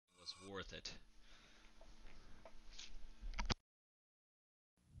worth it.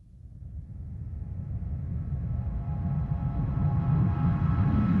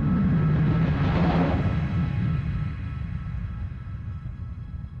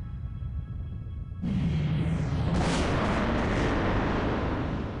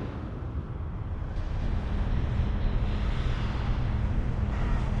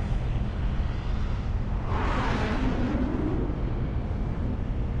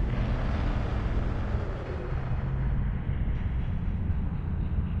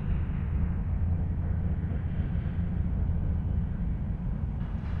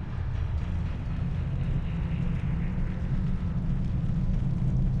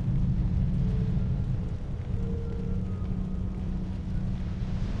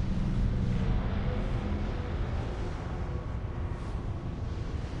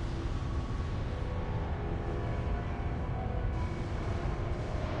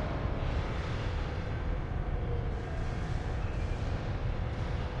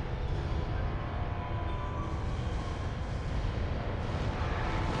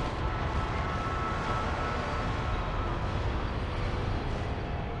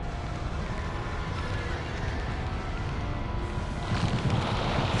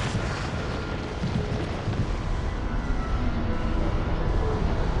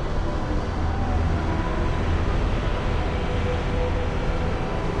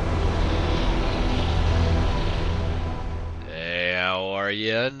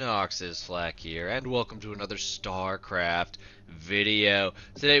 Noxis Flak here, and welcome to another StarCraft video.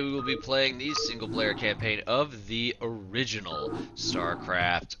 Today we will be playing the single-player campaign of the original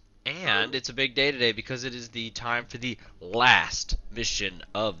StarCraft, and it's a big day today because it is the time for the last mission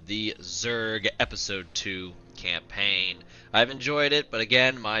of the Zerg Episode 2 campaign. I've enjoyed it, but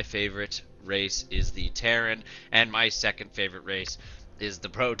again, my favorite race is the Terran, and my second favorite race is the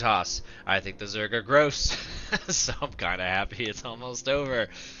Protoss. I think the Zerg are gross, so I'm kind of happy it's almost over.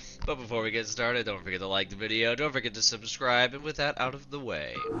 But before we get started, don't forget to like the video, don't forget to subscribe, and with that out of the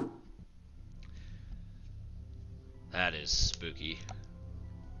way. That is spooky.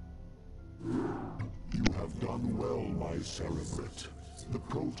 You have done well, my Cerebrit. The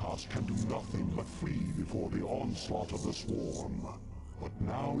Protoss can do nothing but flee before the onslaught of the swarm. But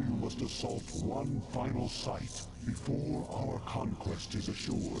now you must assault one final site before our conquest is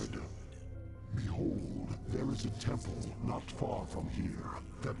assured. Behold, there is a temple not far from here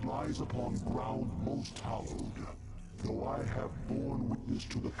that lies upon ground most hallowed. Though I have borne witness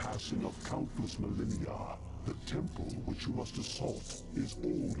to the passing of countless millennia, the temple which you must assault is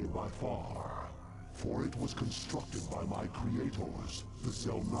older by far. For it was constructed by my creators, the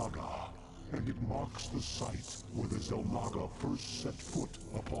Xel'Naga, and it marks the site where the Xel'Naga first set foot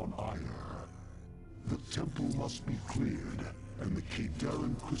upon Aiur. The temple must be cleared, and the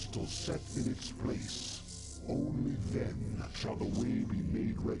Kadaran crystal set in its place. Only then shall the way be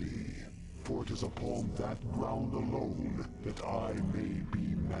made ready, for it is upon that ground alone that I may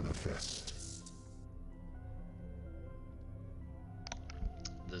be manifest.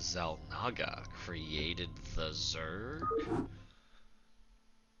 The Xel'Naga created the Zerg?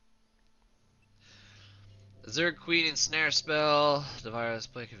 Zerg Queen and Snare spell. The virus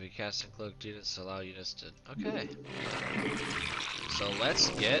play can be cast and cloaked units to allow units to... Okay. So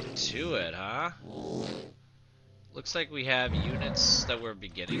let's get to it, huh? Looks like we have units that we're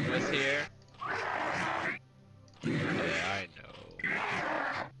beginning with here. Yeah, I know.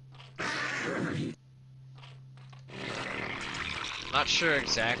 Not sure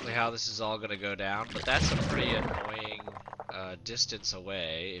exactly how this is all gonna go down, but that's a pretty annoying distance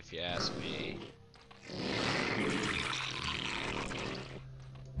away, if you ask me.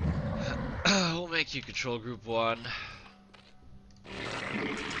 We'll make you control group 1.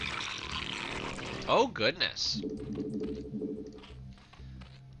 Oh goodness.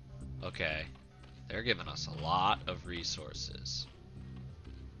 Okay. They're giving us a lot of resources.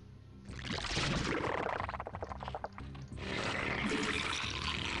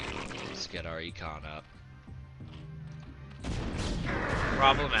 Let's get our econ up.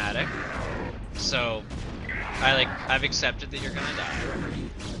 Problematic. So I've accepted that you're gonna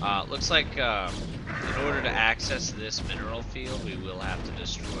die. Looks like in order to access this mineral field, we will have to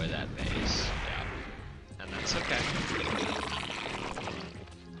destroy that base. Yeah, and that's okay.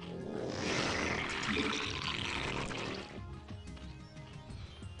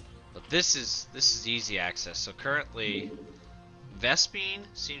 But this is easy access. So currently, Vespene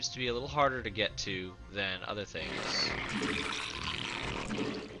seems to be a little harder to get to than other things.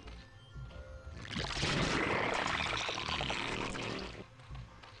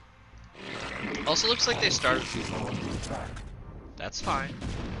 Also looks like they started... That's fine.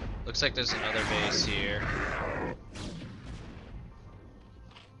 Looks like there's another base here. Oh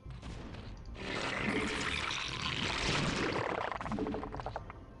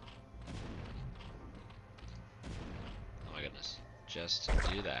my goodness. Just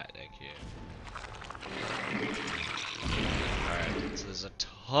do that, thank you. Alright, so there's a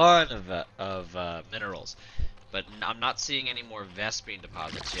ton of minerals, but I'm not seeing any more Vespene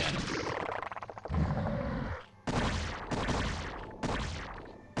deposits yet.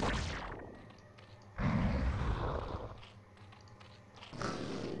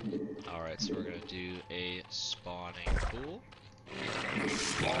 Alright, so we're gonna do a spawning pool.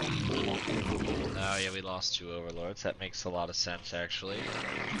 Oh yeah, we lost 2 overlords. That makes a lot of sense, actually.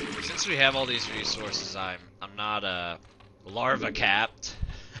 Since we have all these resources, I'm not larva capped,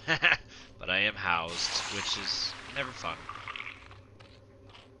 but I am housed, which is never fun.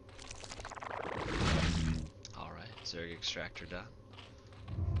 All right, Zerg extractor done.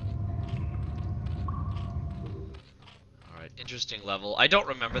 All right, interesting level. I don't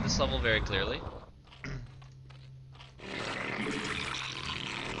remember this level very clearly.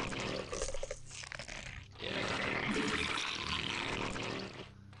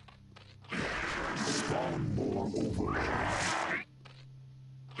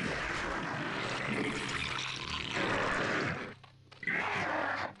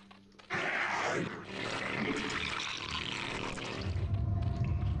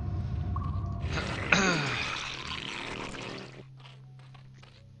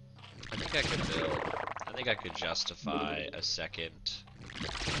 I think I could justify a second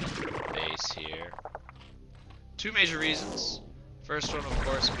base here. 2 major reasons. First one, of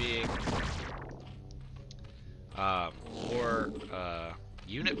course, being more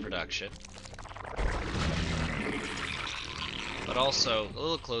unit production, but also a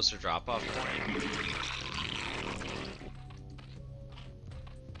little closer drop-off point.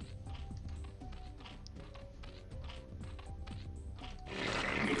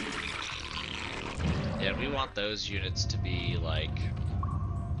 Yeah, we want those units to be like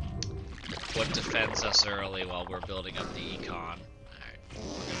what defends us early while we're building up the econ. Alright, we're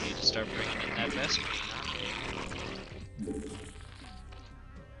gonna need to start bringing in that Vespene, aren't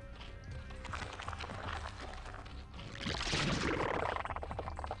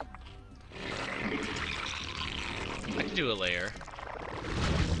we? I can do a layer.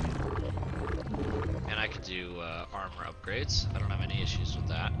 And I could do armor upgrades. I don't have any issues with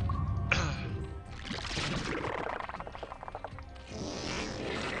that.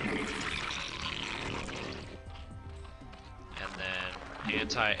 And then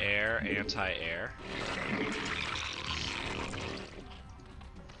anti-air, anti-air.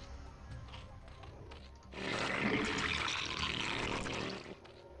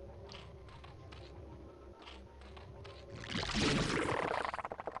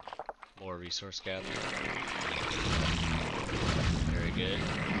 More resource gathering. Very good.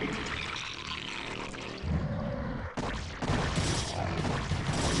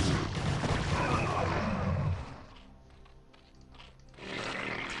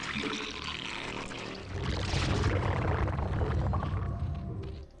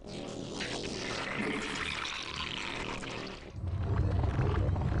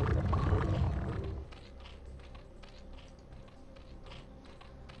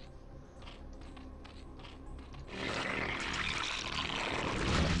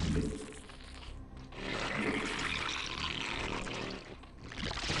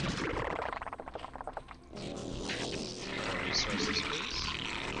 Resources, please.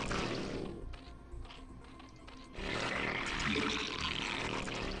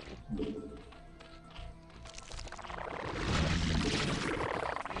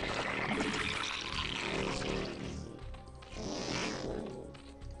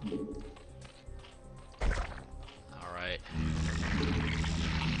 All right.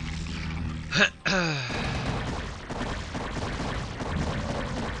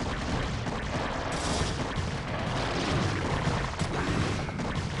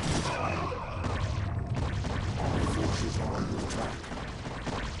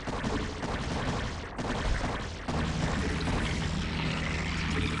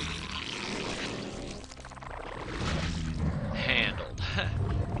 Handled.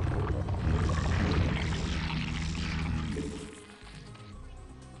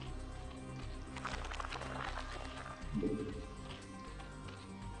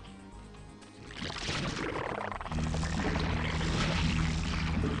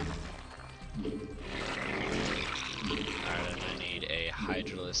 Alright, and I need a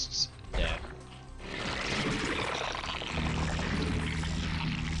Hydralist's Den.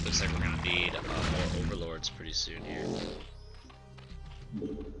 Looks like we're gonna need more overlords pretty soon here.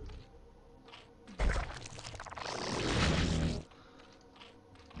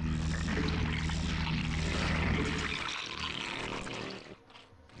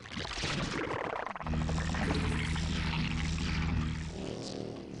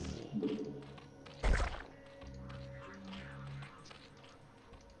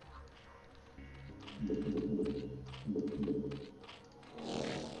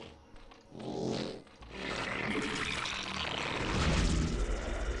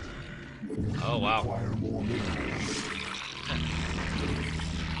 Oh, wow. require more minerals.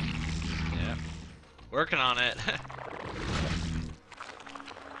 Yeah. Working on it.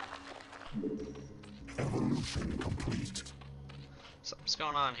 Evolution complete. Something's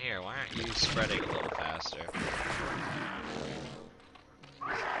going on here. Why aren't you spreading a little faster?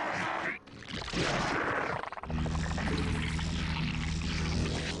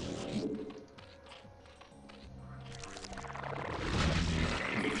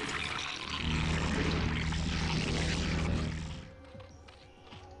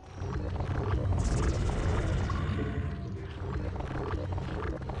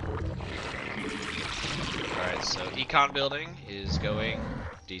 Alright, so econ building is going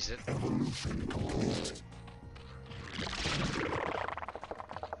decent.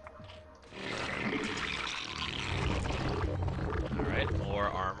 Alright, more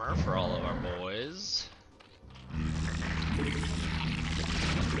armor for all of our boys.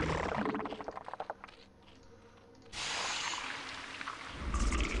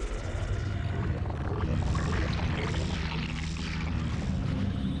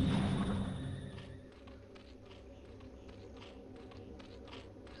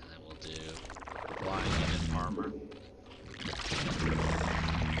 And then we'll do flying unit armor.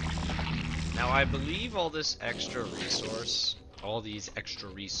 Now I believe all this extra resource, all these extra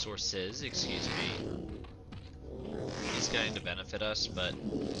resources, excuse me, is going to benefit us, but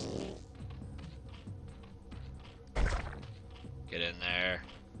get in there.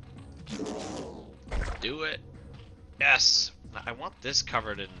 Do it. Yes! I want this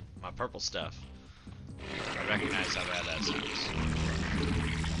covered in my purple stuff. I recognize how bad that sounds.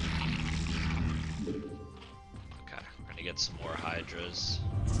 Okay, we're gonna get some more hydras.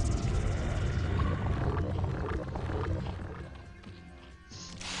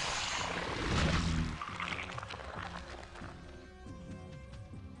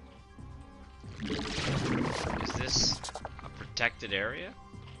 Is this a protected area?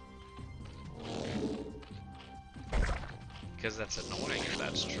 Because that's annoying if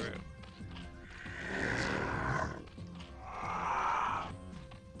that's true.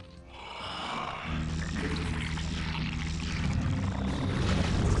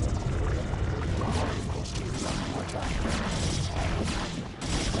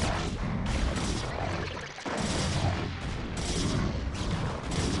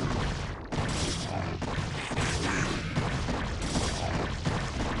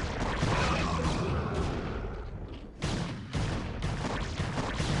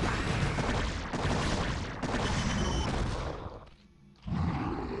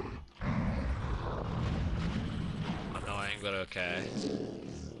 Annoying, but okay.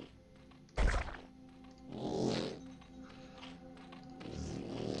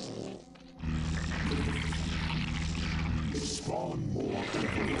 Spawn more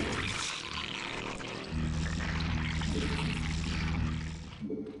overlords.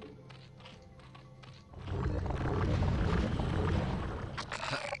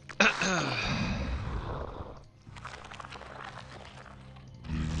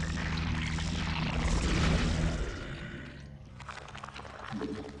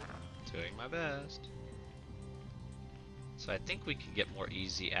 Doing my best. So I think we can get more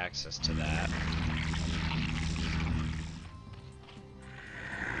easy access to that.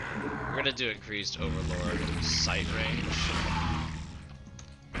 We're gonna do increased Overlord sight range.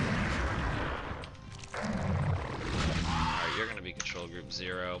 Alright, you're gonna be Control Group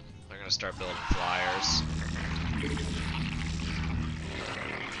 0. They're gonna start building flyers.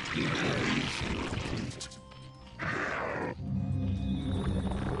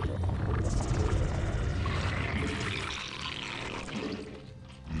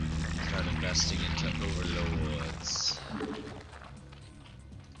 Start investing into Overlords.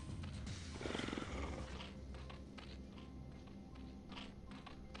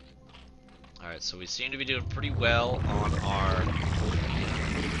 Alright, so we seem to be doing pretty well on our...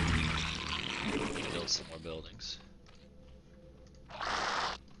 Build some more buildings.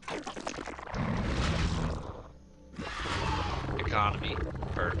 Economy,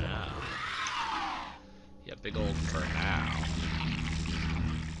 for now. Yeah, big old for now.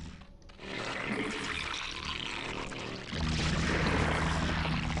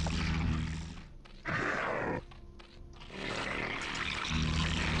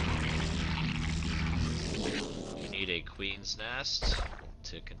 We need a Queen's Nest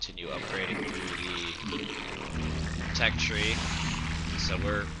to continue upgrading through the tech tree. So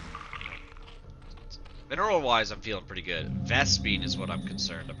we're... Mineral-wise, I'm feeling pretty good. Vespene is what I'm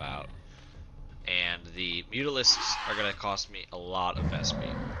concerned about. And the Mutalisks are going to cost me a lot of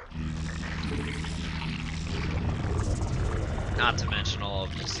Vespene. Not to mention all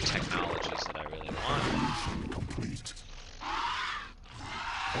of these technologies that I really want.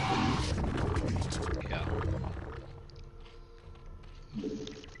 Yeah.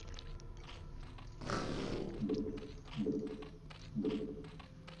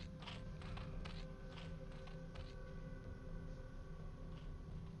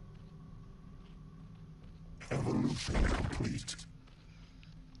 Evolution complete.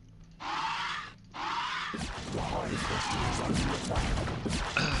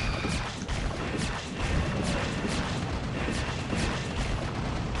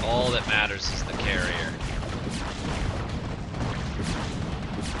 All that matters is the carrier.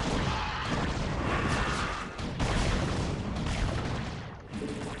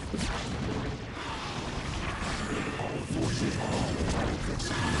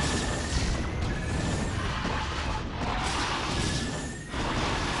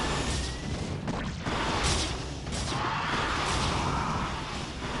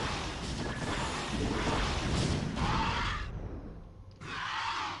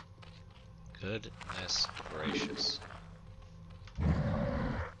 Goodness gracious.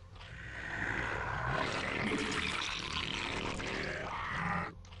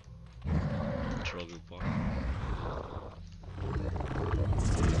 Control group 1.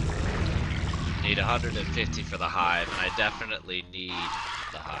 Need 150 for the hive, and I definitely need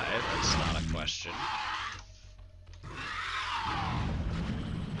the hive, that's not a question.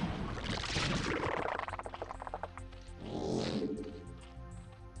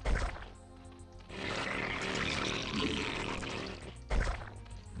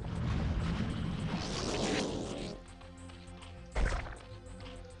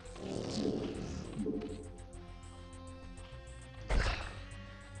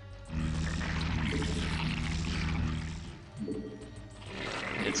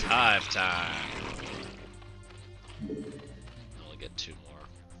 It's hive time. I'll get 2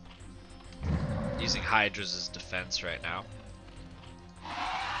 more. Using Hydras as defense right now.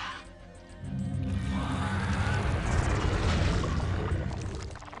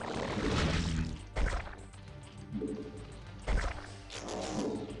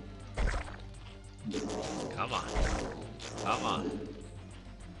 Come on. Come on.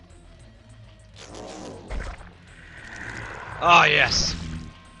 Oh, yes!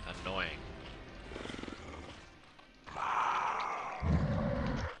 Annoying.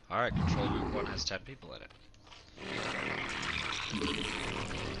 Alright, control group 1 has 10 people in it.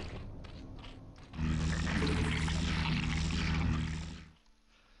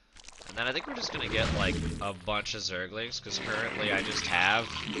 And then I think we're just gonna get like a bunch of Zerglings, because currently I just have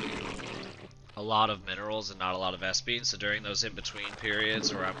a lot of minerals and not a lot of S-beans, so during those in-between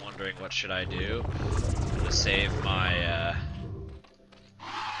periods where I'm wondering what should I do, I'm gonna save my,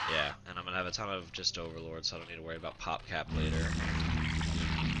 yeah, and I'm gonna have a ton of just Overlords, so I don't need to worry about pop cap later.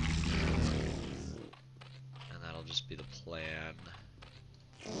 And that'll just be the plan.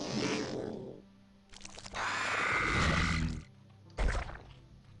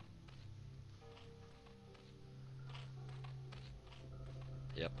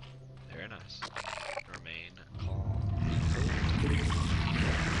 Yep, very nice. Remain calm.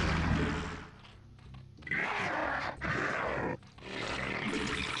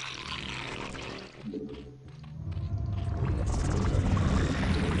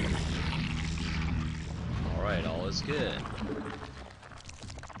 Alright, all is good.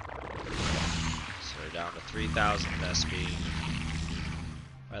 So we're down to 3,000 SP.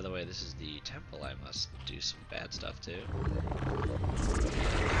 By the way, this is the temple I must do some bad stuff to.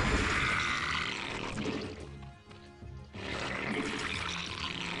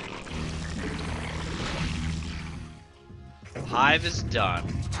 Hive is done,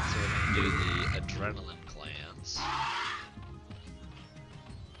 so we're gonna do the adrenaline clans.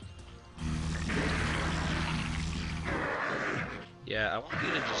 Yeah, I want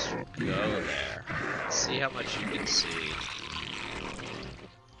you to just go there. See how much you can see.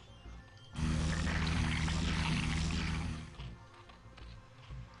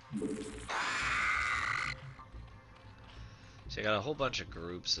 So I got a whole bunch of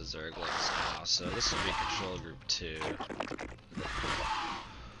groups of Zerglings now, so this will be control group 2.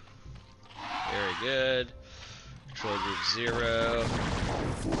 Very good. Control group 0.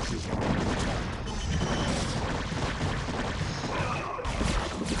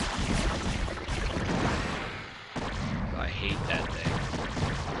 I hate that thing.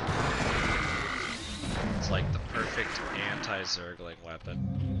 It's like the perfect anti-Zergling weapon.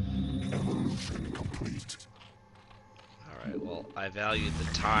 Alright, well, I valued the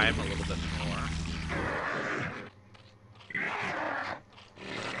time a little bit more.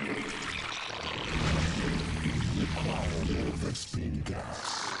 Vespene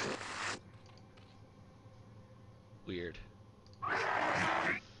gas. Weird.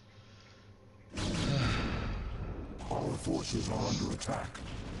 Our forces are under attack.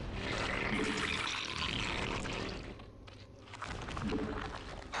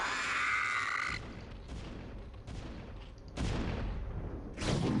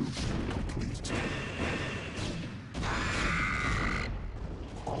 Evolution complete.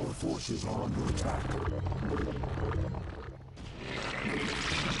 Our forces are under attack.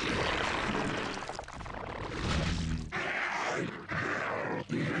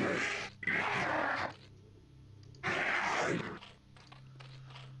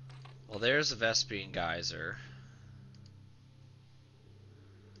 Well, there's a Vespene geyser.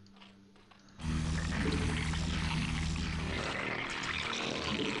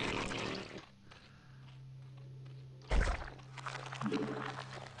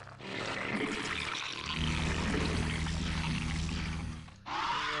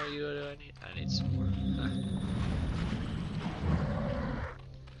 How many more do I need? I need some more.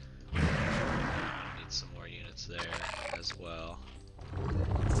 Need some more units there as well.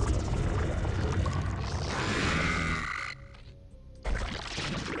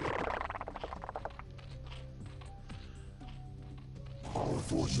 Our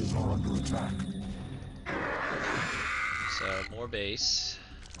forces are under attack. So, more base.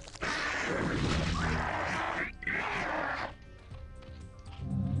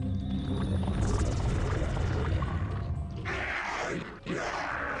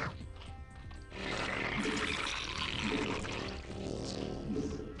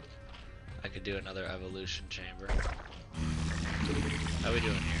 I could do another evolution chamber. How we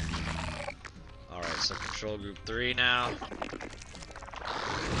doing here? Alright, so control group 3 now.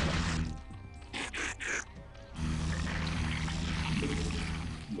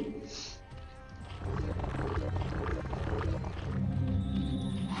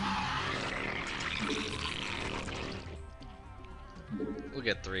 We'll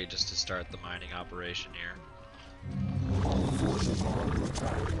get 3 just to start the mining operation here.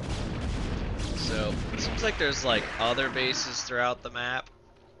 So, it seems like there's like other bases throughout the map,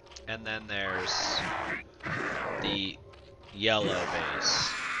 and then there's the yellow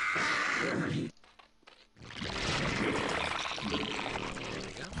base. There we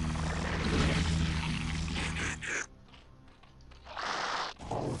go.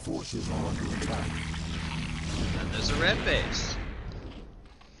 Our forces are under attack. And then there's a red base.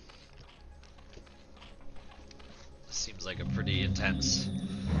 Seems like a pretty intense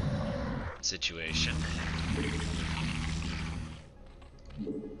situation.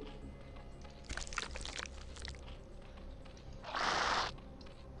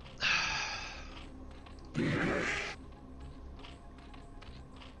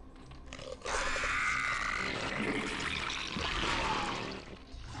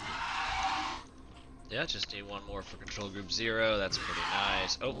 Yeah, just need one more for control group 0. That's pretty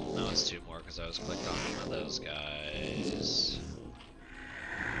nice. Oh, no, it's 2 more because I was clicked on one of those guys.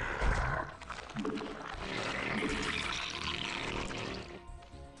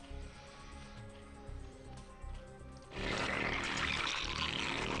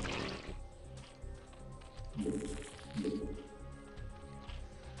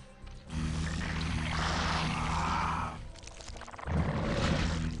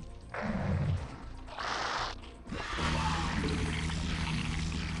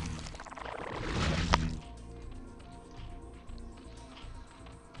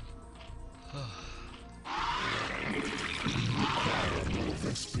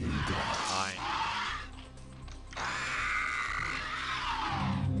 Fine.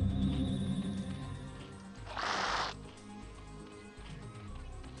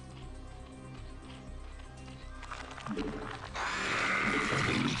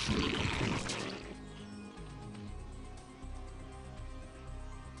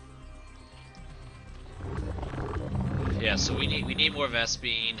 Yeah, so we need more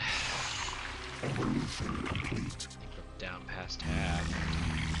Vespene. Down past half.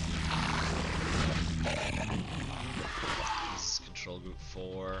 This is control group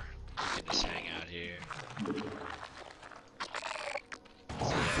 4. We can just hang out here.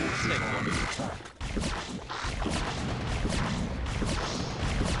 So yeah, let's take one.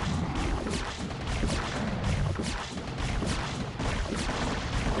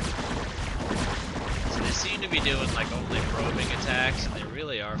 So they seem to be doing like only probing attacks, and they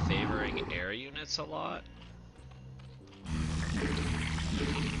really are favoring air units a lot.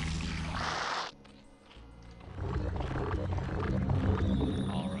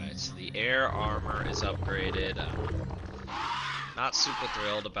 Alright, so the air armor is upgraded. Not super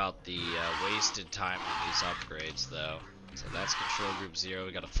thrilled about the wasted time on these upgrades though. So that's control group 0.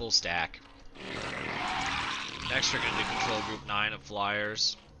 We got a full stack. Next, we're going to do control group 9 of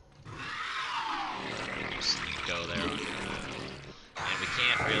flyers. Just go there on your own. And we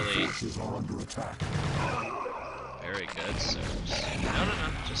can't really... Very good, so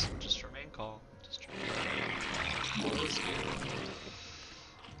just remain calm. Just remain calm. All is good.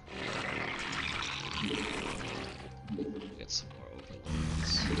 Get some more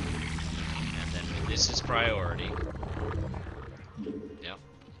overloads. And then this is priority. Yep.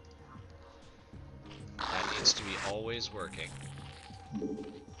 That needs to be always working.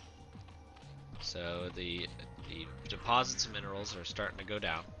 So the deposits of minerals are starting to go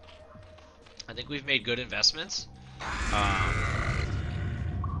down. I think we've made good investments.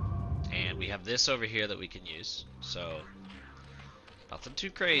 And we have this over here that we can use. So nothing too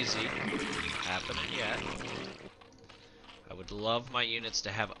crazy happening yet. I would love my units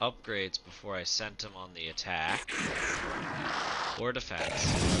to have upgrades before I sent them on the attack. Or defense.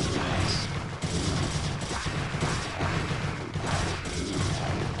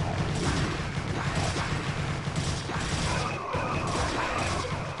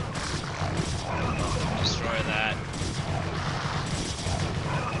 Destroy that.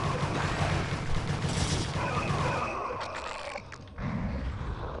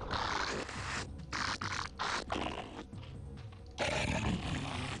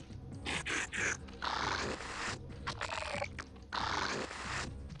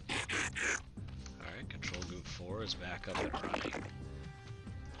 Alright, control group 4 is back up and running.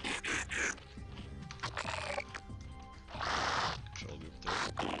 Control group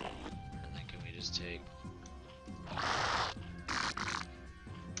 3. And then can we just take...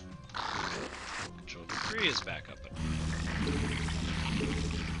 Control group 3 is back up and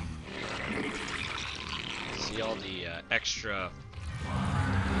running. See all the extra...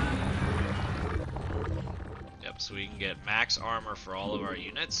 Yep, so we can get max armor for all of our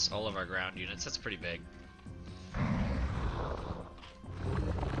units, all of our ground units. That's pretty big.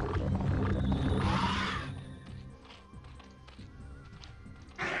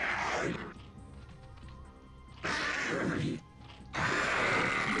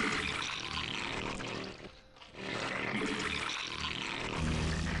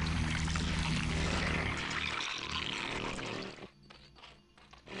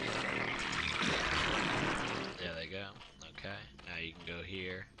 You can go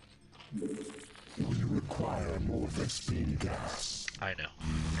here. We require more Vespene gas. I know.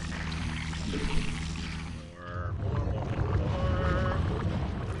 More.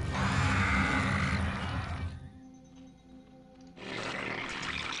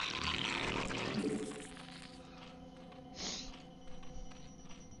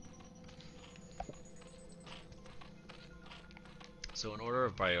 So in order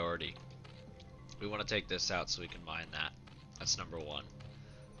of priority, we want to take this out so we can mine that. That's number 1.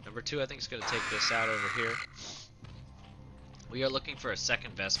 Number 2, I think, is going to take this out over here. We are looking for a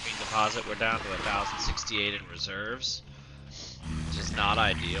second Vespene deposit. We're down to 1,068 in reserves, which is not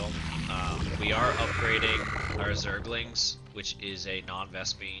ideal. We are upgrading our Zerglings, which is a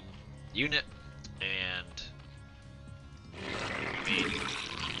non-Vespene unit, and I mean,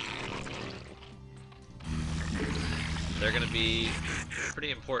 they're going to be pretty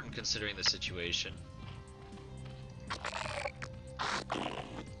important considering the situation.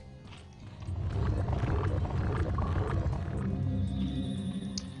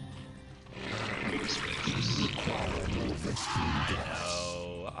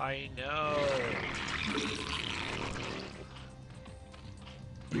 I know.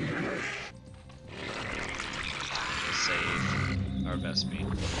 Save our Vespene.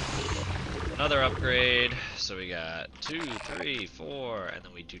 Another upgrade. So we got 2, 3, 4, and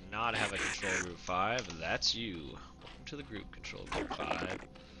then we do not have a control group 5. That's you. Welcome to the group, control group 5.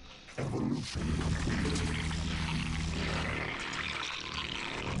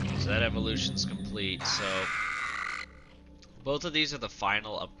 So that evolution's complete. So both of these are the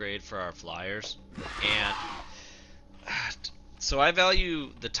final upgrade for our flyers, and so I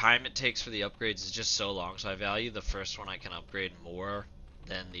value the time it takes for the upgrades is just so long, so I value the first one I can upgrade more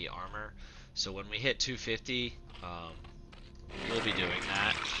than the armor. So when we hit 250, we'll be doing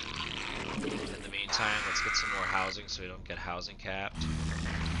that. In the meantime, let's get some more housing so we don't get housing capped.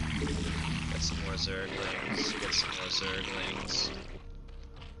 Get some more Zerglings, get some more Zerglings.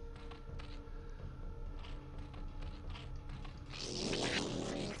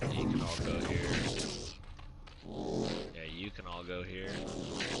 You can all go here. Yeah, you can all go here.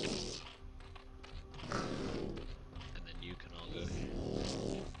 And then you can all go here.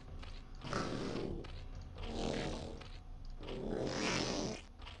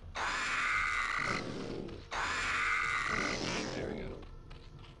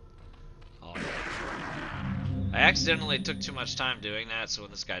 accidentally took too much time doing that, so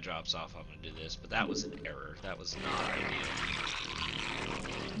when this guy drops off, I'm going to do this. But that was an error. That was not ideal.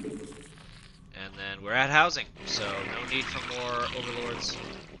 And then we're at housing, so no need for more overlords.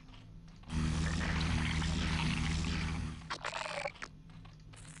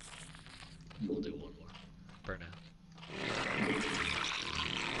 We'll do one more. For now.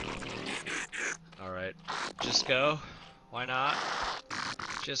 Alright. Just go. Why not?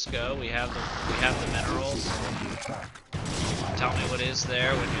 Just go. We have the minerals. Tell me what is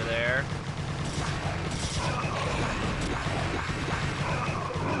there when you're there.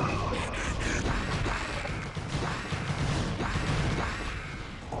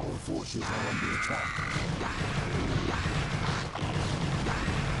 Our forces are under attack.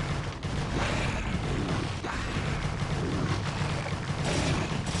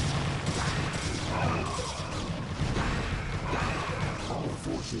 Our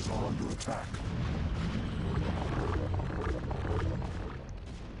forces are under attack.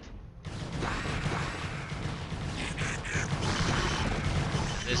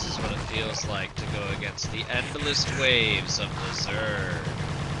 This is what it feels like to go against the endless waves of the Zerg.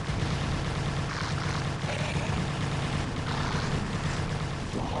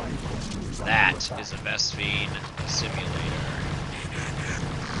 That is a Vespene simulator.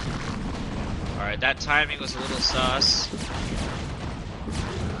 Alright, that timing was a little sus.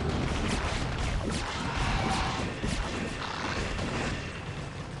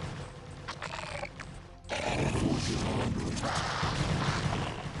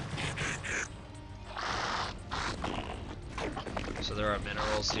 So there are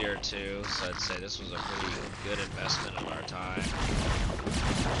minerals here too, so I'd say this was a pretty good investment of our time.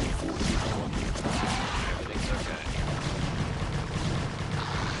 Everything's okay.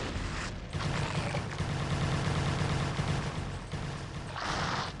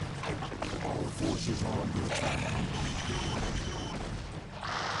 Our forces are under attack.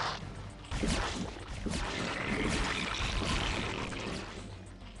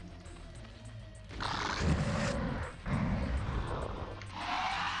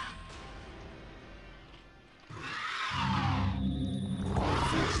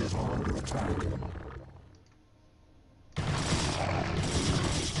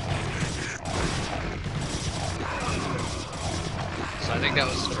 So I think that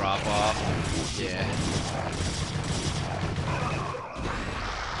was a drop off. Yeah.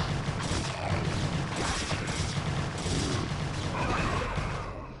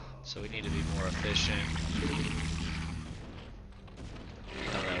 So we need to be more efficient.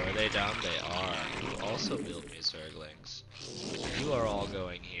 Hello, are they down? They are. You also build me Zerglings. You are all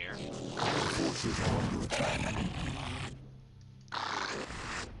going here.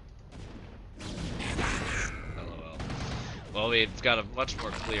 LOL. Well, we've got a much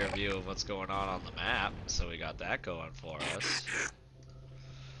more clear view of what's going on the map, so we got that going for us.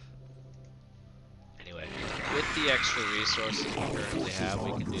 Anyway, with the extra resources we currently have,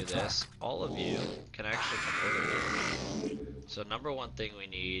 we can do this. All of you can actually come over here. So number one thing we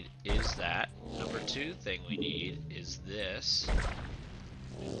need is that. Number two thing we need is this.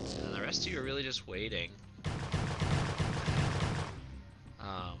 And then the rest of you are really just waiting.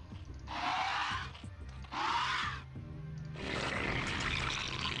 Our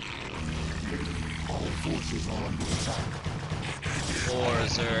forces are under attack. 4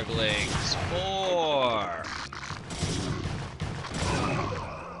 Zerglings. 4!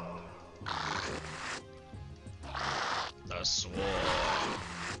 The swarm.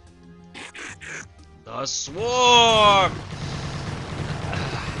 The swarm!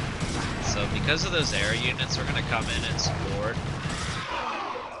 So because of those air units, we're gonna come in and support.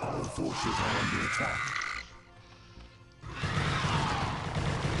 Our forces are under attack.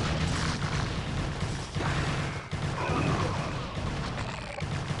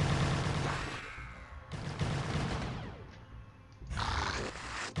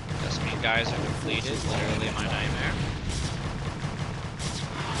 Just guys are depleted, literally my nightmare.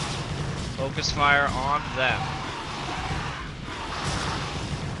 Focus fire on them.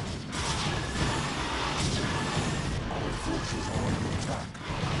 Our forces are under attack.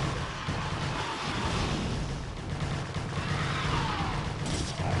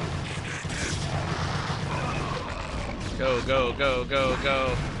 Go, go, go, go,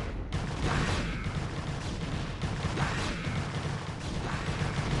 go.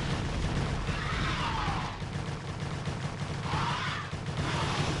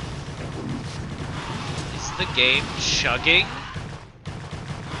 Is the game chugging?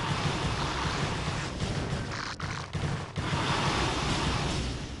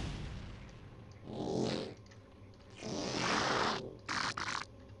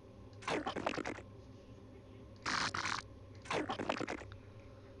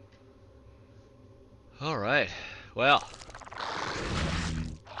 Alright. Well,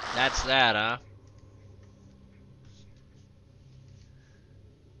 that's that, huh?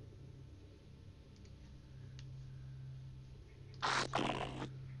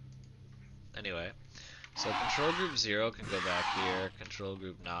 Anyway, so Control Group 0 can go back here, Control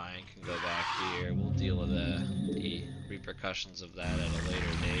Group 9 can go back here. We'll deal with the repercussions of that at a later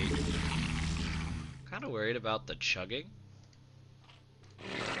date. Kind of worried about the chugging.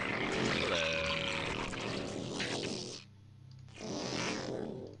 Hello.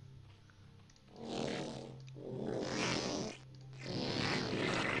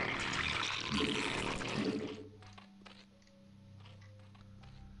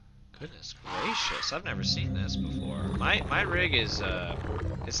 Goodness gracious, I've never seen this before. My rig is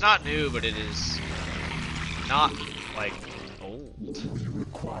it's not new, but it is not like old. We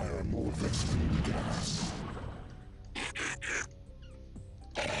require more Vespene gas.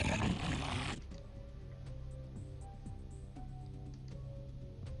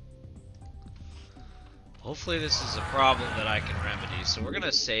 Hopefully this is a problem that I can remedy. So we're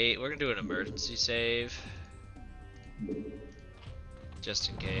gonna do an emergency save. Just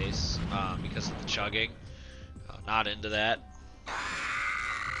in case, because of the chugging. Not into that.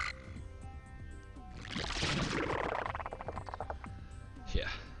 Yeah.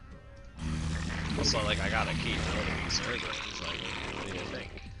 Also, like, I gotta keep building these Zerglings. Like, what do you think?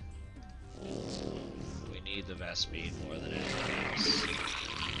 We need the Vespene more than anything else.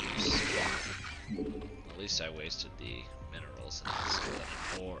 At least I wasted the minerals, and that's still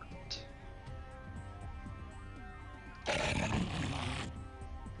important.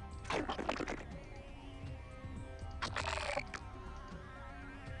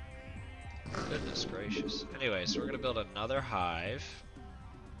 Goodness gracious. Anyway, so we're gonna build another hive.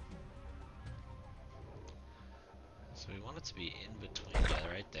 So we want it to be in between, yeah,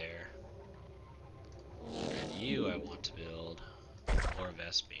 right there. And you I want to build more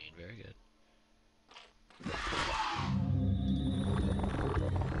Vespene, very good. Yeah,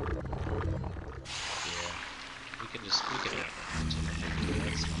 we can have that.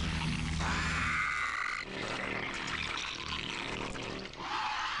 That's fine.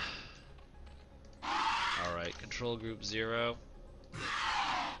 Alright, Control Group 0.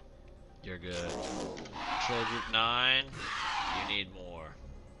 You're good. Control Group 9. You need more.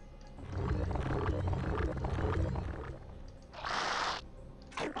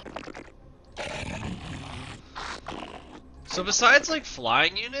 So besides like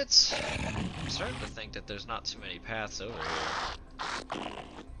flying units, I'm starting to think that there's not too many paths over here.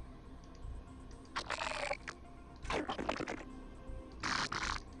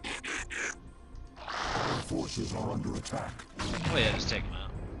 Our forces are under attack. Oh yeah, just take them out.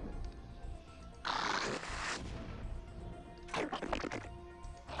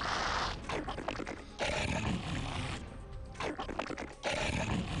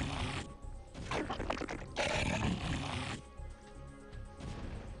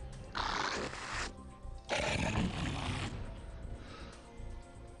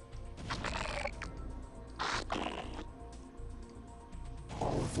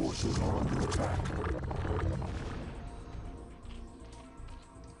 Our forces are under attack.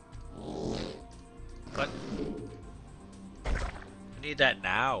 What? We need that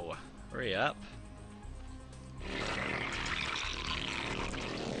now. Hurry up.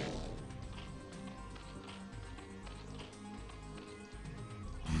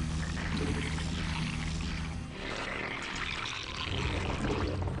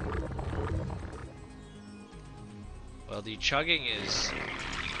 Well, the chugging is...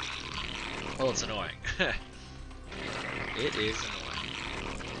 well, it's annoying. It is annoying.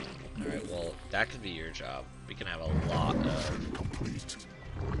 Alright, well, that could be your job. We can have a lot of... Complete.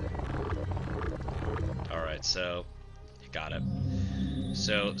 Alright, so... you got it.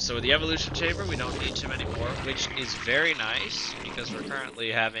 So with the evolution chamber, we don't need too many more, which is very nice, because we're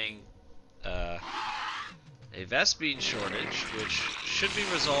currently having a Vespene shortage, which should be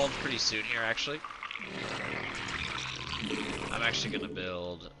resolved pretty soon here, actually. I'm actually gonna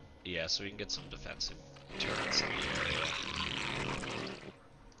build, yeah, so we can get some defensive turrets in the area.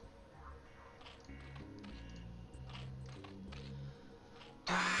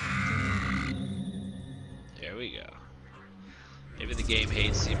 There we go. Maybe the game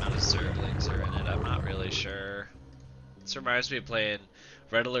hates the amount of Zerglings are in it, I'm not really sure. This reminds me of playing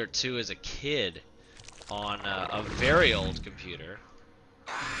Red Alert 2 as a kid on a very old computer.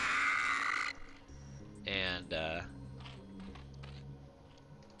 And,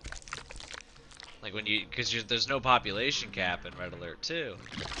 like when you, because there's no population cap in Red Alert 2,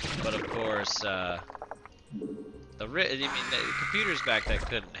 but of course, the computers back then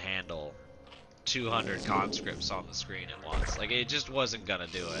couldn't handle 200 conscripts on the screen at once. Like, it just wasn't gonna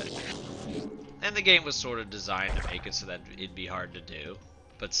do it. And the game was sort of designed to make it so that it'd be hard to do.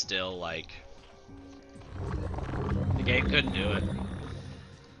 But still, like, the game couldn't do it.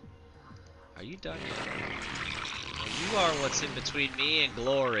 Are you done yet? Well, you are what's in between me and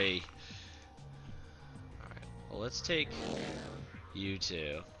glory. Alright, well, let's take you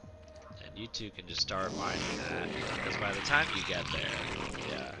two. And you two can just start mining that. Because by the time you get there,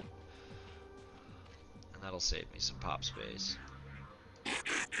 yeah. And that'll save me some pop space.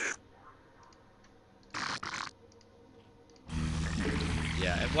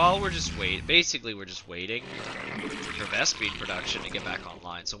 Yeah, and while we're just basically we're just waiting for Vespene production to get back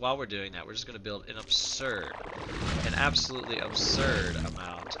online. So while we're doing that, we're just going to build an absolutely absurd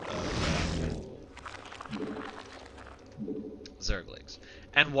amount of Zerglings.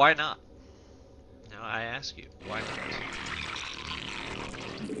 And why not? Now I ask you, why not?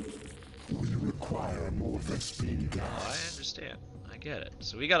 We require more Vespene gas. Oh, I understand. I get it.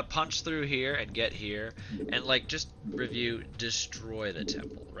 So we gotta punch through here and get here, and like just review, destroy the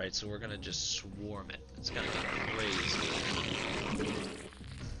temple, right? So we're gonna just swarm it. It's gonna be crazy.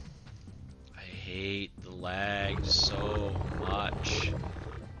 I hate the lag so much.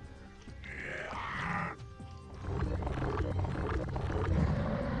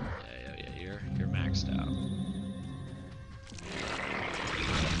 Yeah, you're maxed out.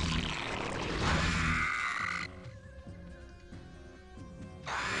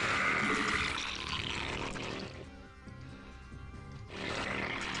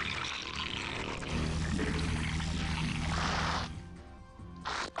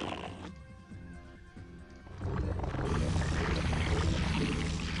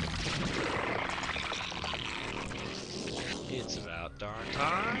 It's about darn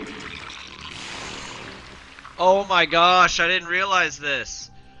time. Oh my gosh, I didn't realize this.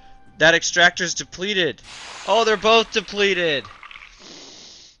 That extractor's depleted. Oh, they're both depleted.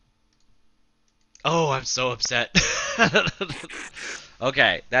 Oh, I'm so upset.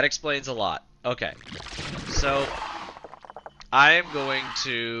 Okay, that explains a lot. Okay, so I am going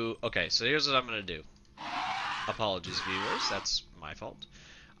to... Okay, so here's what I'm going to do. Apologies, viewers. That's my fault.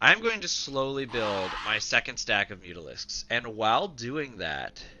 I'm going to slowly build my second stack of Mutalisks. And while doing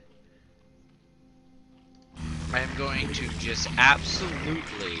that, I am going to just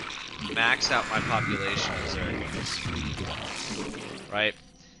absolutely max out my population of Zerg. Right?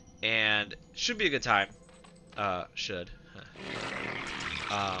 And should be a good time. Should.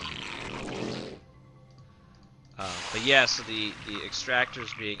 But yeah, so the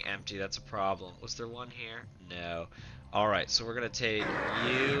extractor's being empty, that's a problem. Was there one here? No. Alright, so we're gonna take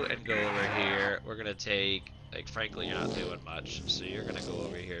you and go over here. We're gonna take, like, frankly, you're not doing much, so you're gonna go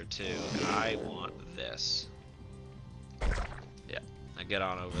over here too. And I want this. Yeah, now get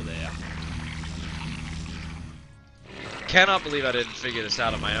on over there. Cannot believe I didn't figure this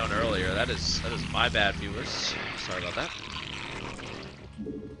out on my own earlier. That is my bad, viewers. Sorry about that.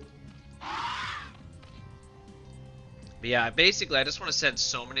 But yeah, basically, I just want to send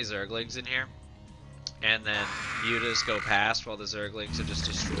so many Zerglings in here, and then Mutas go past while the Zerglings are just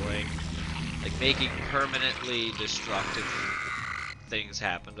destroying, like making permanently destructive things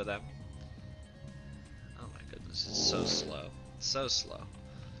happen to them. Oh my goodness, it's so slow. So slow.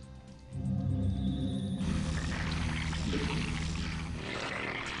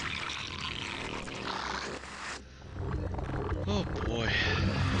 Oh boy.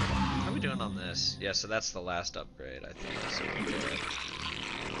 How are we doing on this? Yeah, so that's the last upgrade, I think. So we're good.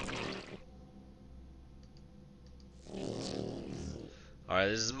 Alright,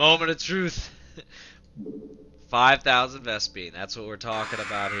 this is a moment of truth. 5,000 Vespene. That's what we're talking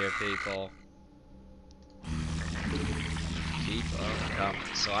about here, people. Keep on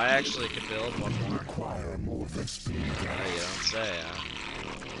coming. So I actually can build one more. Oh, you don't say, huh?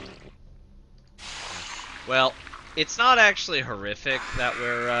 Well, it's not actually horrific that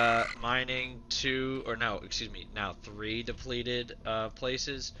we're mining now 3 depleted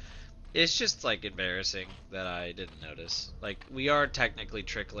places. It's just like embarrassing that I didn't notice. Like, we are technically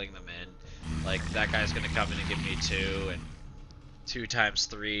trickling them in. Like, that guy's gonna come in and give me 2, and 2 times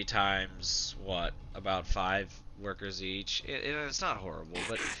 3 times what? About 5 workers each. It's not horrible,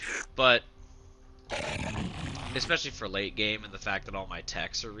 but especially for late game and the fact that all my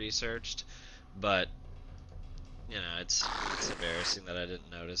techs are researched. But you know, it's embarrassing that I didn't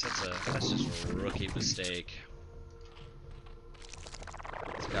notice. That's just a rookie mistake.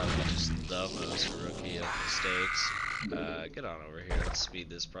 It's gotta be just the most rookie of mistakes. Get on over here. Let's speed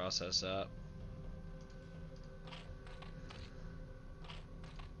this process up.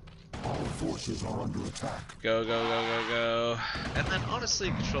 forces are under attack. Go, go, go, go, go. And then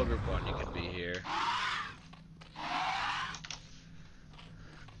honestly, Control Group 1, you can be here.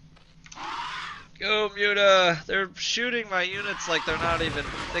 Go, Muta! They're shooting my units like they're not even...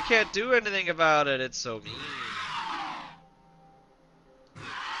 They can't do anything about it. It's so mean.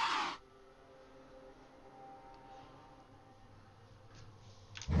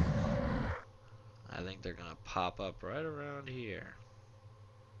 I think they're gonna pop up right around here.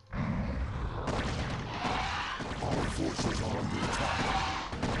 Our forces are under attack.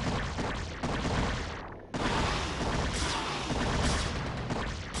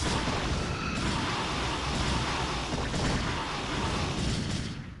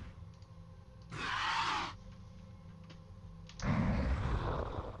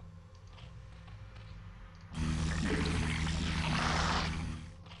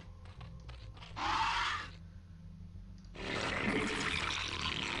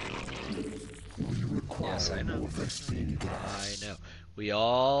 Yes, I know. I know. We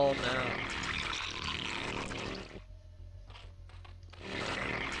all know.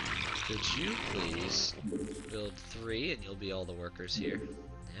 Could you please build 3 and you'll be all the workers here?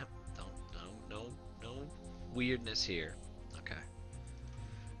 Yep. No weirdness here. Okay.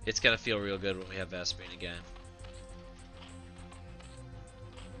 It's gonna feel real good when we have Vespene again.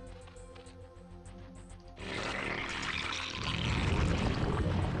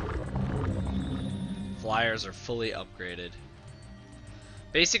 Flyers are fully upgraded.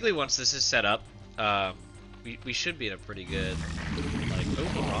 Basically, once this is set up, we should be in a pretty good, like, oh,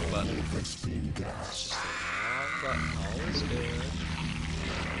 wrong button. It's just the wrong button, all is good.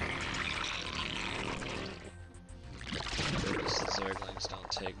 Goodness, the Zerglings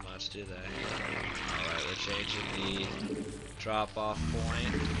don't take much, do they? Alright, we're changing the drop-off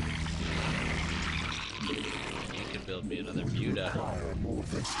point. And you can build me another Muta.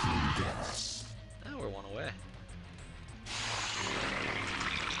 Oh, we're one away.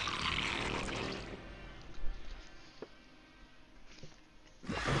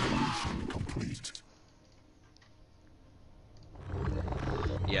 Complete.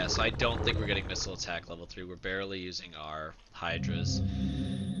 Yeah, so I don't think we're getting missile attack level 3. We're barely using our Hydras.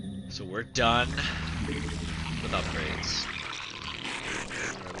 So we're done with upgrades.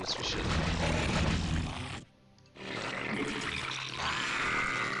 Or at least we should.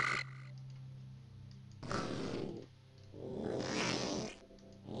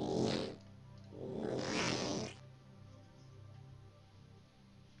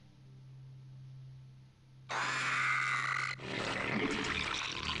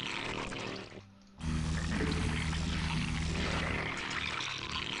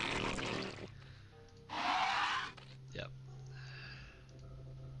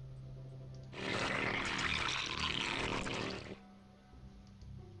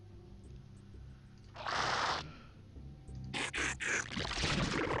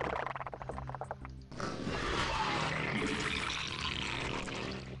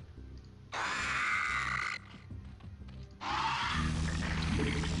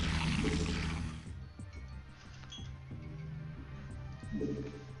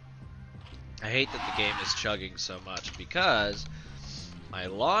 I hate that the game is chugging so much because my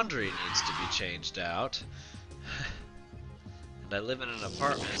laundry needs to be changed out. And I live in an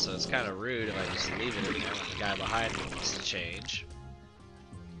apartment, so it's kind of rude if I just leave it in there when the guy behind me wants to change.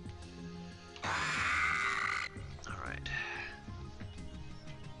 Alright.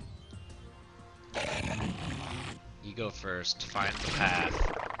 You go first. Find the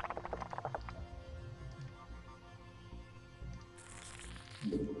path.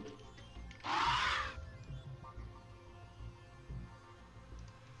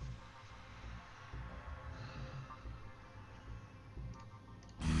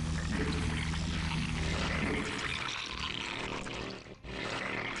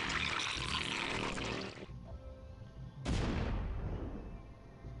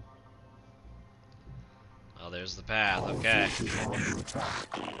 Oh, there's the path. Okay.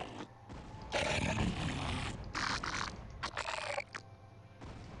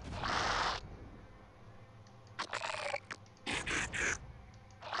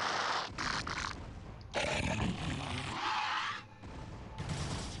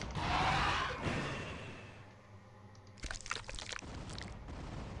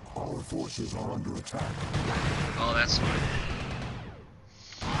 Our forces are under attack. Oh, that's fine.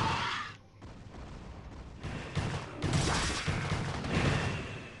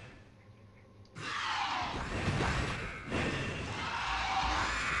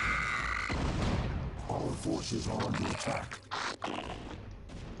 Our forces are under attack.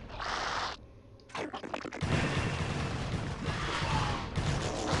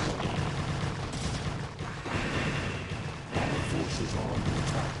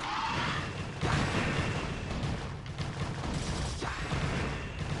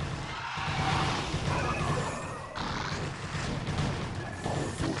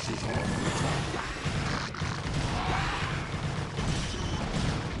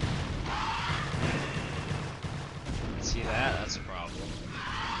 See that? That's a problem.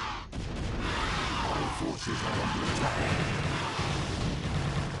 Our forces are under attack.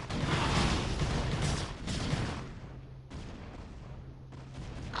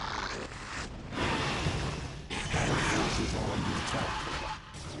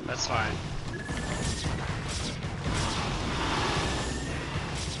 That's fine.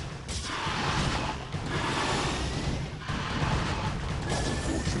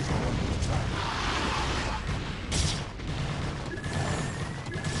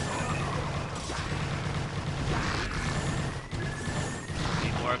 Be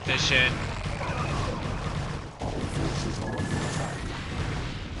more efficient.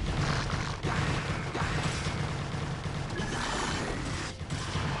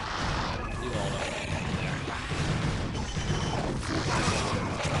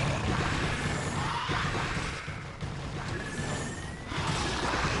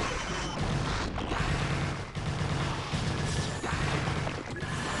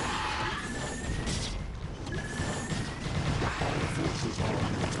 Leave all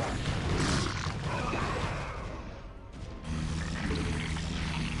that there.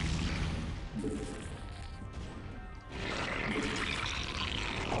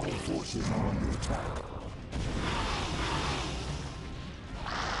 Our forces are under attack.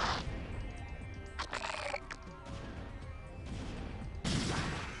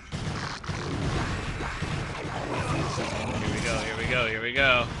 Here we go, here we go, here we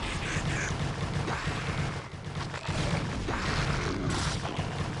go.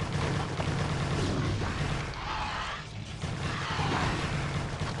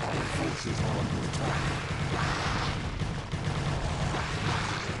 Our forces are under attack.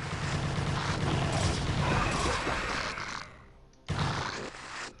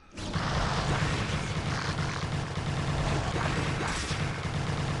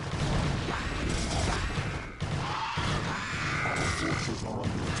 Forces are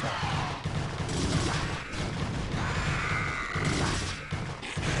under attack.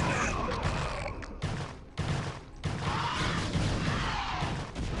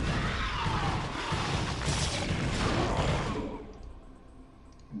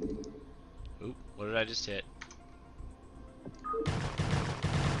 Oop, what did I just hit?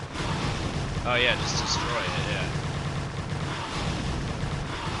 Oh yeah, just destroy it, yeah.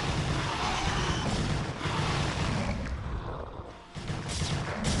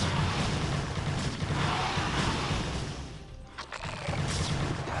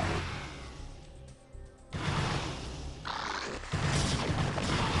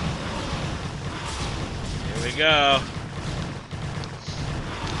 Here we go.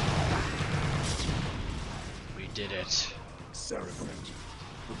 We did it. Seraphic,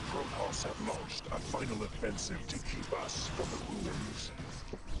 the Protoss have launched a final offensive to keep us from the ruins.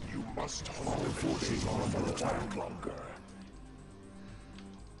 You must hold the forces on for a while longer.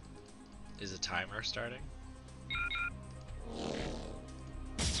 Is the timer starting?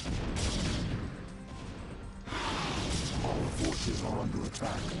 Our forces are under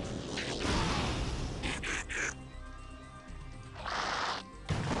attack.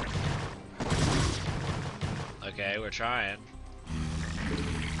 Okay, we're trying.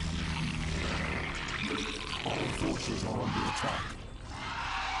 Our forces are under attack.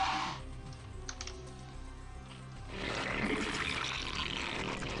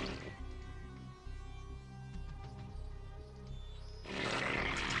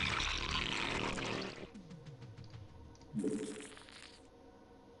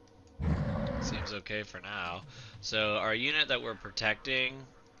 Seems okay for now. So our unit that we're protecting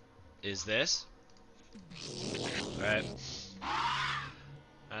is this. Right?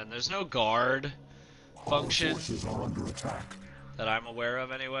 And there's no guard function Forces are under attack. that I'm aware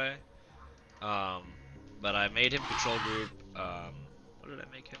of anyway. But I made him control group. What did I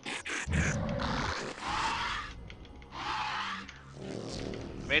make him?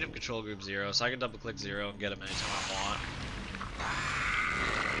 I made him control group 0, so I can double click 0 and get him anytime I want.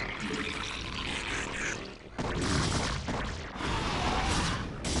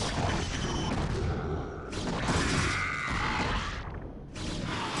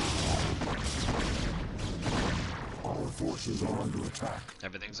 Our forces are under attack.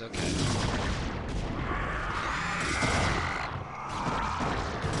 Everything's okay.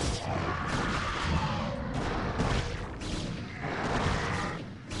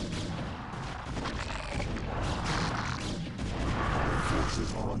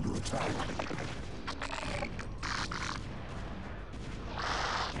 Forces are under attack.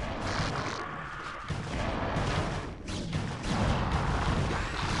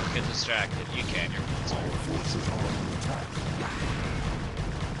 get distracted. You can, you're good, sir. Our forces are under attack.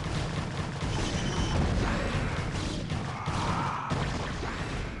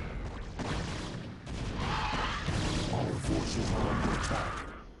 Our forces are under attack.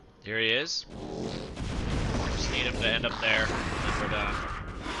 Here he is. Just need him to end up there, and we're done.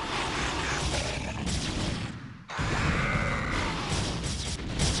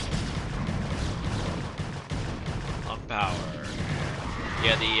 Unpowered.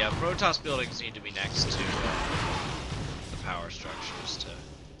 Yeah, the Protoss buildings need to be next to the power structures to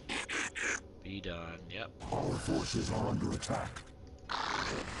be done. Yep. Our forces are under attack.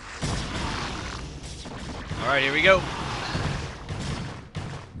 Alright, here we go.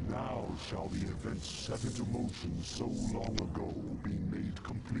 Now shall the events set into motion so long ago be made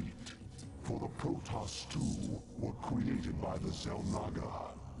complete. For the Protoss too were created by the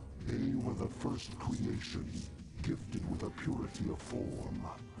Xel'Naga. They were the first creation, gifted with a purity of form,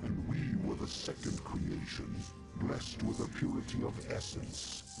 and we were the second creation, blessed with a purity of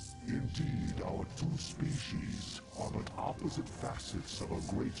essence. Indeed, our two species are but opposite facets of a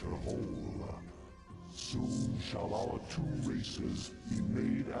greater whole. Soon shall our two races be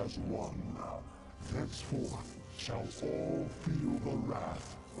made as one. Thenceforth shall all feel the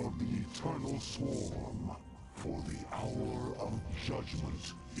wrath of the eternal swarm, for the hour of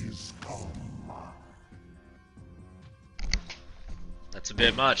judgment is come. That's a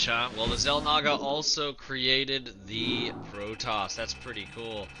bit much, huh? Well, the Xel'Naga also created the Protoss. That's pretty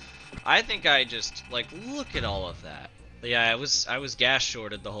cool. I think I just, like, look at all of that. Yeah, I was gas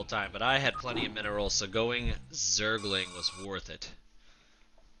shorted the whole time, but I had plenty of minerals, so going Zergling was worth it.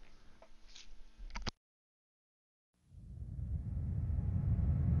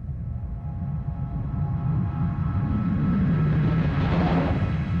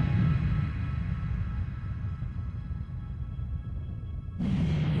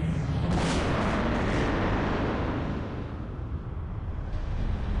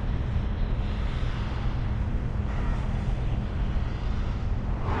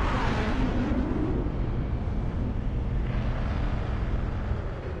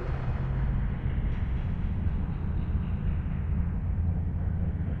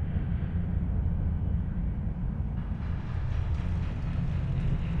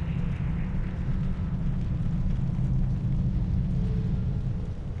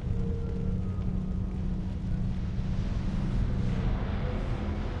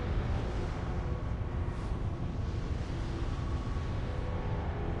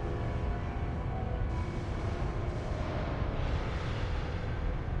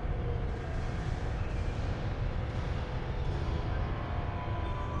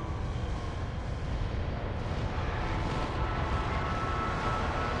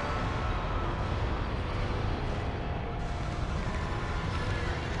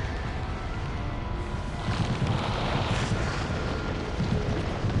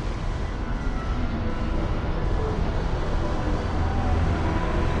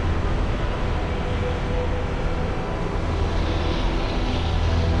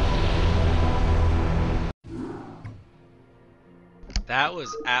 That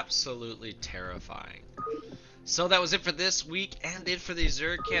was absolutely terrifying. So that was it for this week and it for the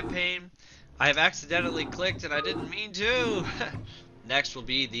Zerg campaign. I have accidentally clicked and I didn't mean to. Next will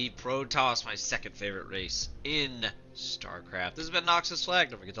be the Protoss, my second favorite race in StarCraft. This has been Noxis Flak.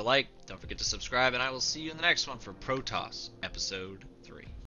 Don't forget to like, don't forget to subscribe, and I will see you in the next one for Protoss Episode